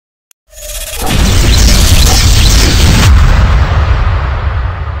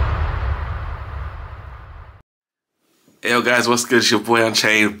Yo guys, what's good? It's your boy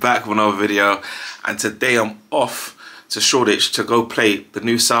Unchained, back with another video, and today I'm off to Shoreditch to go play the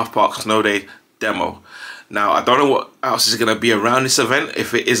new South Park Snow Day demo. Now I don't know what else is going to be around this event.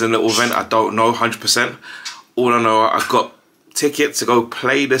 If it is a little event, I don't know 100%. All I know, I got tickets to go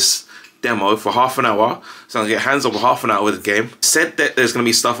play this demo for half an hour, so I'm going to get hands on for half an hour with the game. Said that there's going to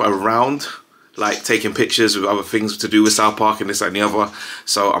be stuff around, like taking pictures with other things to do with South Park and this and the other,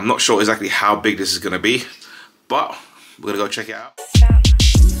 so I'm not sure exactly how big this is going to be, but we're gonna go check it out.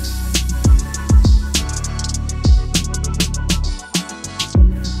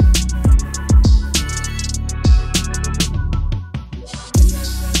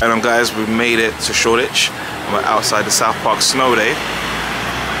 And guys, we've made it to Shoreditch. We're outside the South Park Snow Day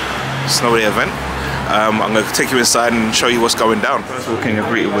event. I'm gonna take you inside and show you what's going down. First walking, I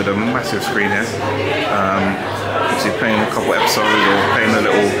greeted with a massive screen here. Obviously playing a couple episodes or playing a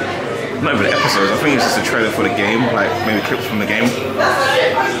little. Not even episodes, I think it's just a trailer for the game, like maybe clips from the game.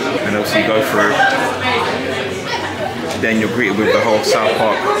 And obviously you go through. Then you're greeted with the whole South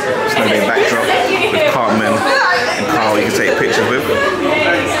Park Snow Day backdrop with Cartman and Carl you can take pictures with. You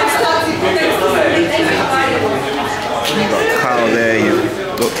got Carl there, you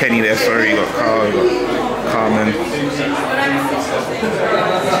got Kenny there, sorry, you got Carl, you got Cartman.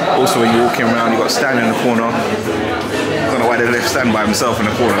 Also when you're walking around, you got Stan in the corner. I don't know why they left Stan by himself in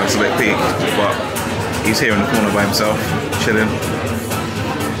the corner, it's a bit big, but he's here in the corner by himself, chilling.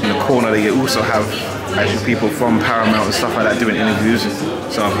 In the corner they also have actually people from Paramount and stuff like that doing interviews.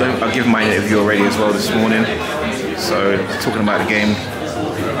 So I've given my interview already as well this morning. So talking about the game,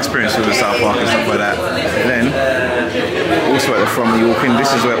 experience with the South Park and stuff like that. And then also at the front when you walk in,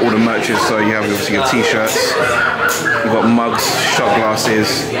 this is where all the merch is. So you have obviously your t-shirts, you've got mugs, shot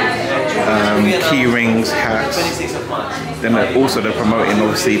glasses, key rings, hats. Then also they're promoting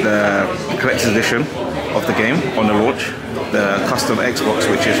obviously the collector's edition of the game on the launch, the custom Xbox,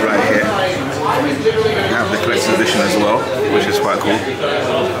 which is right here. You have the collector's edition as well, which is quite cool.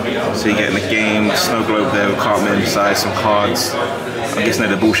 So you're getting the game, the snow globe there with Cartman inside, some cards. I'm guessing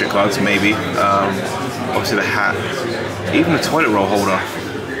they're the bullshit cards, maybe. Obviously the hat, even the toilet roll holder,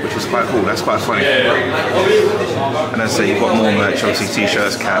 which is quite cool. That's quite funny. And as I say, you've got more merch, obviously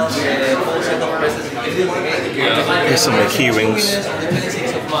t-shirts, caps. Here's some of the key rings.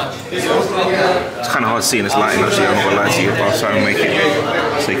 It's kind of hard to see in this lighting actually, I'm not going to lie to you, but I'll try and make it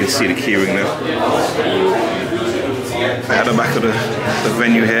so you can see the key ring there. At the back of the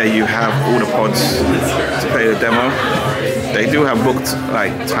venue here, you have all the pods to play the demo. They do have booked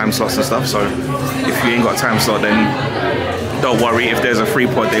like time slots and stuff, so if you ain't got a time slot, then don't worry. If there's a free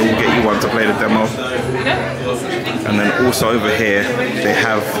pod, they will get you one to play the demo. And then also over here, they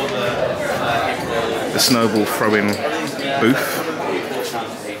have the snowball throwing booth.